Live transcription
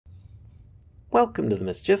Welcome to the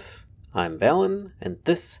Mischief. I'm Vallen, and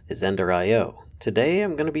this is EnderIO. Today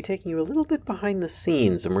I'm going to be taking you a little bit behind the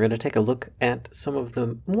scenes, and we're going to take a look at some of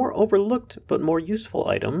the more overlooked but more useful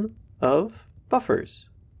item of buffers.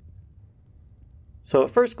 So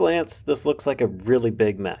at first glance, this looks like a really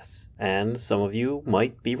big mess, and some of you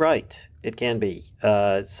might be right. It can be.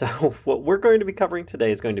 So what we're going to be covering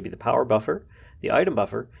today is going to be the power buffer, the item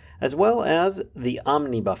buffer, as well as the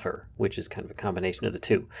Omni buffer, which is kind of a combination of the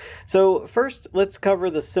two. So first, let's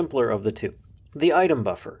cover the simpler of the two, the item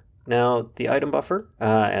buffer. Now, the item buffer,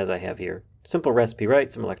 as I have here, simple recipe,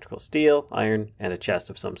 right? Some electrical steel, iron, and a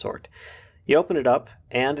chest of some sort. You open it up,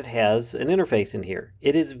 and it has an interface in here.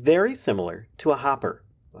 It is very similar to a hopper.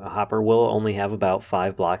 A hopper will only have about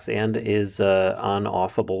 5 blocks and is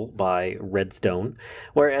on-offable by redstone,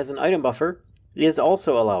 whereas an item buffer is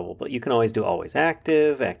also allowable, but you can always do always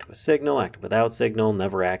active, active with signal, active without signal,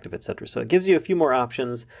 never active, etc. So it gives you a few more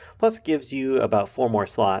options, plus it gives you about 4 more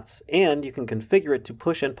slots, and you can configure it to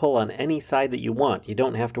push and pull on any side that you want. You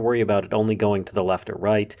don't have to worry about it only going to the left or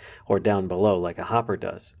right or down below like a hopper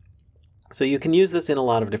does. So you can use this in a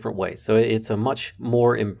lot of different ways. So it's a much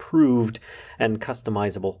more improved and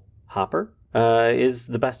customizable hopper. Is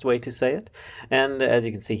the best way to say it. And as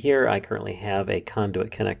you can see here, I currently have a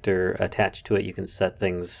conduit connector attached to it. You can set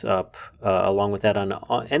things up along with that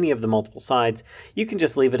on any of the multiple sides. You can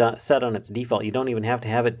just leave it set on its default. You don't even have to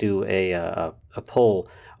have it do a pull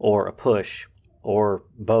or a push or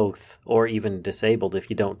both, or even disabled if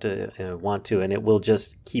you don't want to, and it will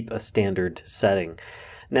just keep a standard setting.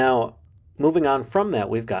 Now, moving on from that,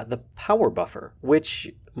 we've got the power buffer,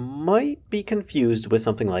 which might be confused with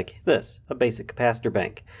something like this, a basic capacitor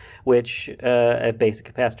bank, which a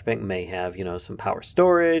basic capacitor bank may have, some power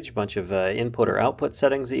storage, a bunch of input or output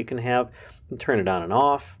settings that you can have, and turn it on and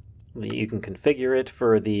off. You can configure it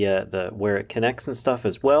for the where it connects and stuff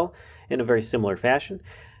as well in a very similar fashion.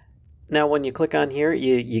 Now, when you click on here,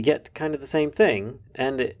 you get kind of the same thing,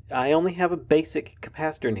 and I only have a basic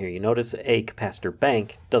capacitor in here. You notice a capacitor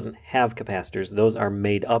bank doesn't have capacitors. Those are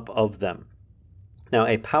made up of them. Now,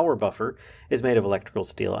 a power buffer is made of electrical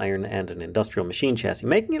steel, iron, and an industrial machine chassis,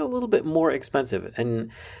 making it a little bit more expensive.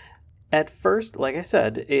 And at first, like I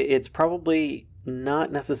said, it's probably not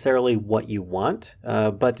necessarily what you want,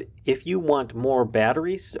 but if you want more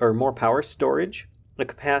batteries or more power storage, a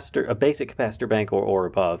basic capacitor bank or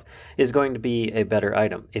above is going to be a better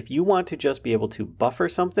item. If you want to just be able to buffer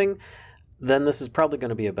something, then this is probably going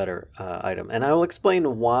to be a better item. And I will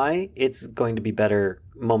explain why it's going to be better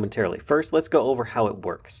momentarily. First, let's go over how it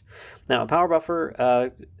works. Now, a power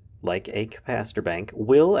buffer, like a capacitor bank,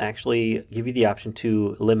 will actually give you the option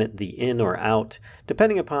to limit the in or out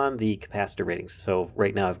depending upon the capacitor ratings. So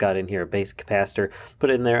right now I've got in here a basic capacitor, put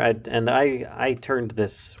it in there, and I turned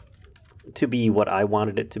this to be what I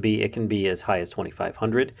wanted it to be. It can be as high as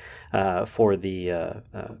 2500 for the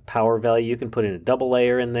power value. You can put in a double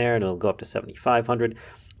layer in there and it'll go up to 7500.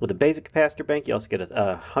 With a basic capacitor bank, you also get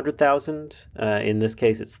 100,000. In this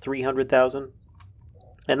case, it's 300,000.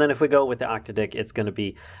 And then if we go with the octadic, it's going to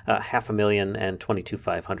be 500,000 and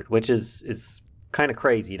 22,500, which is kind of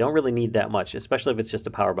crazy. You don't really need that much, especially if it's just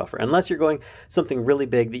a power buffer, unless you're going something really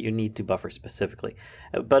big that you need to buffer specifically.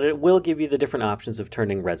 But it will give you the different options of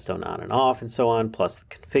turning redstone on and off and so on, plus the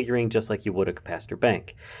configuring just like you would a capacitor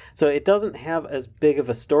bank. So it doesn't have as big of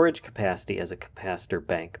a storage capacity as a capacitor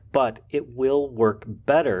bank, but it will work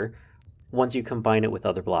better once you combine it with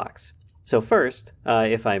other blocks. So first,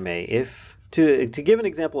 if I may, to give an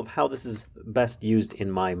example of how this is best used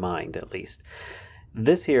in my mind at least,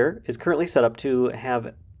 this here is currently set up to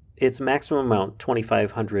have its maximum amount,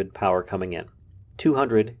 2500 power coming in,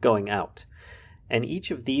 200 going out. And each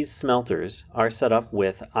of these smelters are set up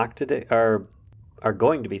with are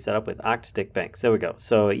going to be set up with octadic banks. There we go.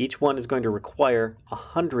 So each one is going to require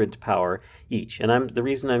 100 power each. And the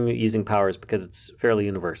reason I'm using power is because it's fairly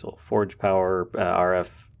universal. Forge power, RF,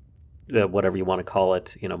 whatever you want to call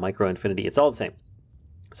it, micro infinity, it's all the same.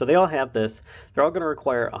 So they all have this. They're all going to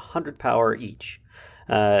require 100 power each.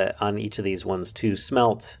 On each of these ones to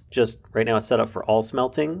smelt. Just right now it's set up for all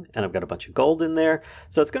smelting, and I've got a bunch of gold in there.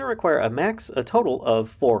 So it's going to require a total of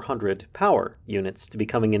 400 power units to be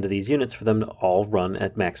coming into these units for them to all run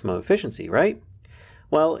at maximum efficiency, right?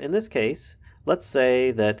 Well, in this case, let's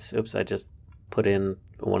say that, oops, I just put in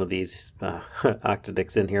one of these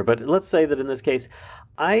octadics in here, but let's say that in this case,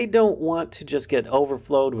 I don't want to just get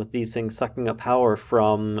overflowed with these things sucking up power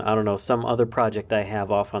from, I don't know, some other project I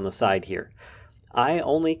have off on the side here. I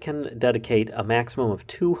only can dedicate a maximum of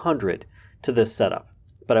 200 to this setup,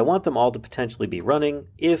 but I want them all to potentially be running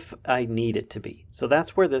if I need it to be. So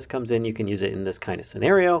that's where this comes in. You can use it in this kind of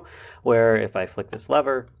scenario where if I flick this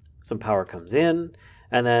lever, some power comes in,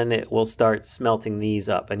 and then it will start smelting these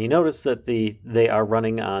up. And you notice that they are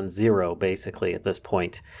running on 0 basically at this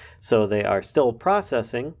point. So they are still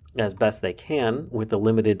processing as best they can with the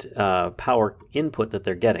limited power input that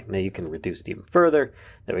they're getting. Now you can reduce it even further.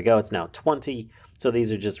 There we go, it's now 20. So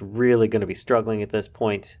these are just really going to be struggling at this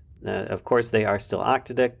point. Of course, they are still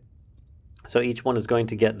octadic. So each one is going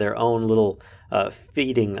to get their own little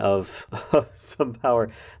feeding of some power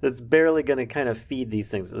that's barely going to kind of feed these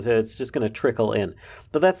things. So it's just going to trickle in.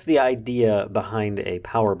 But that's the idea behind a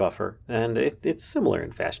power buffer. And it's similar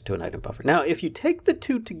in fashion to an item buffer. Now, if you take the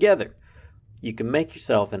two together, you can make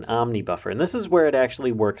yourself an Omni buffer. And this is where it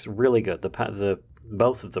actually works really good.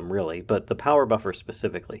 Both of them really, but the power buffer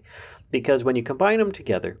specifically. Because when you combine them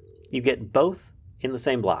together, you get both in the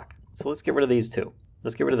same block. So let's get rid of these two.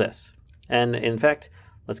 Let's get rid of this. And in fact,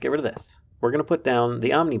 let's get rid of this. We're going to put down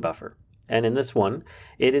the Omni buffer. And in this one,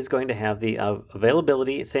 it is going to have the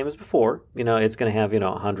availability, same as before. You know, it's going to have,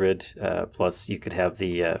 100 plus you could have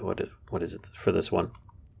the, what is it for this one?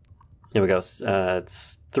 Here we go.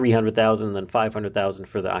 It's 300,000 and then 500,000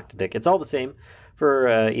 for the octadic. It's all the same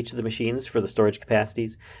for each of the machines for the storage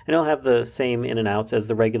capacities. And it'll have the same in and outs as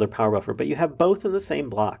the regular power buffer, but you have both in the same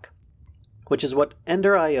block, which is what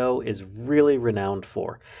EnderIO is really renowned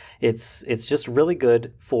for. It's just really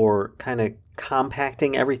good for kind of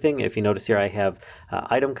compacting everything. If you notice here, I have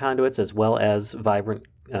item conduits as well as vibrant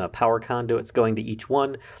power conduits going to each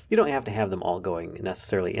one. You don't have to have them all going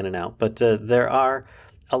necessarily in and out, but there are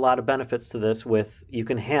a lot of benefits to this with, you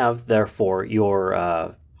can have, therefore, your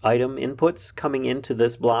item inputs coming into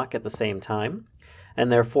this block at the same time,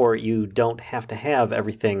 and therefore you don't have to have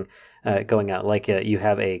everything going out. Like you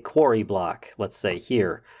have a quarry block, let's say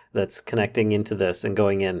here, that's connecting into this and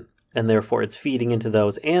going in, and therefore it's feeding into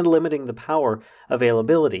those and limiting the power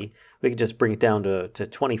availability. We could just bring it down to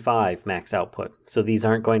 25 max output. So these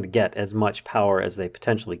aren't going to get as much power as they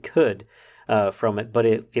potentially could from it, but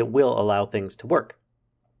it will allow things to work.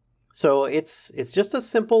 So it's just a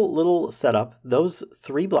simple little setup. Those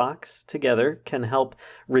 3 blocks together can help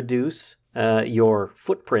reduce your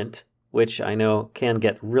footprint, which I know can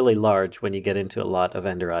get really large when you get into a lot of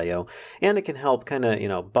EnderIO. And it can help kind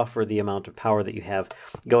of, buffer the amount of power that you have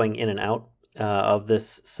going in and out of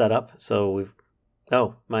this setup. So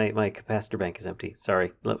oh, my capacitor bank is empty.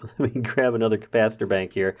 Sorry, let me grab another capacitor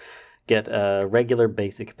bank here. Get a regular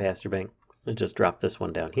basic capacitor bank and just drop this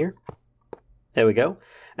one down here. There we go.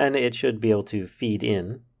 And it should be able to feed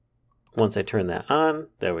in once I turn that on.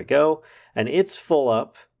 There we go. And it's full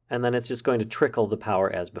up. And then it's just going to trickle the power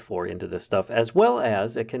as before into this stuff, as well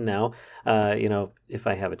as it can now, if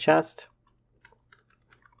I have a chest,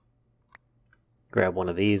 grab one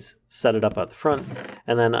of these, set it up at the front,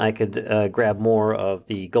 and then I could grab more of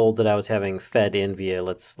the gold that I was having fed in via,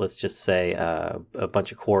 let's just say, a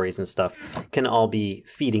bunch of quarries and stuff, can all be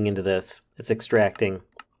feeding into this. It's extracting,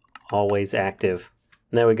 always active.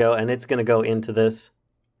 And there we go, and it's going to go into this,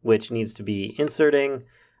 which needs to be inserting,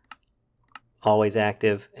 always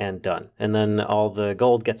active, and done. And then all the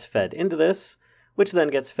gold gets fed into this, which then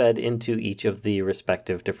gets fed into each of the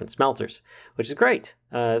respective different smelters, which is great.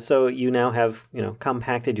 So you now have,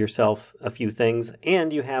 compacted yourself a few things,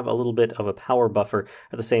 and you have a little bit of a power buffer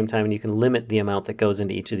at the same time, and you can limit the amount that goes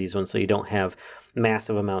into each of these ones so you don't have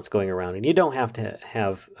massive amounts going around. And you don't have to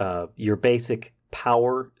have your basic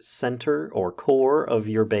power center or core of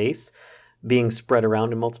your base being spread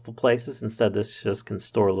around in multiple places. Instead, this just can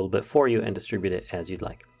store a little bit for you and distribute it as you'd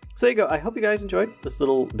like. So there you go. I hope you guys enjoyed this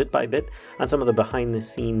little bit by bit on some of the behind the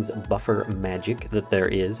scenes buffer magic that there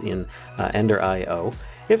is in EnderIO.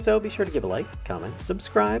 If so, be sure to give a like, comment,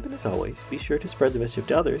 subscribe, and as always, be sure to spread the mischief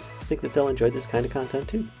to others. I think that they'll enjoy this kind of content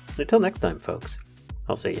too. And until next time, folks,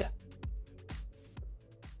 I'll see ya.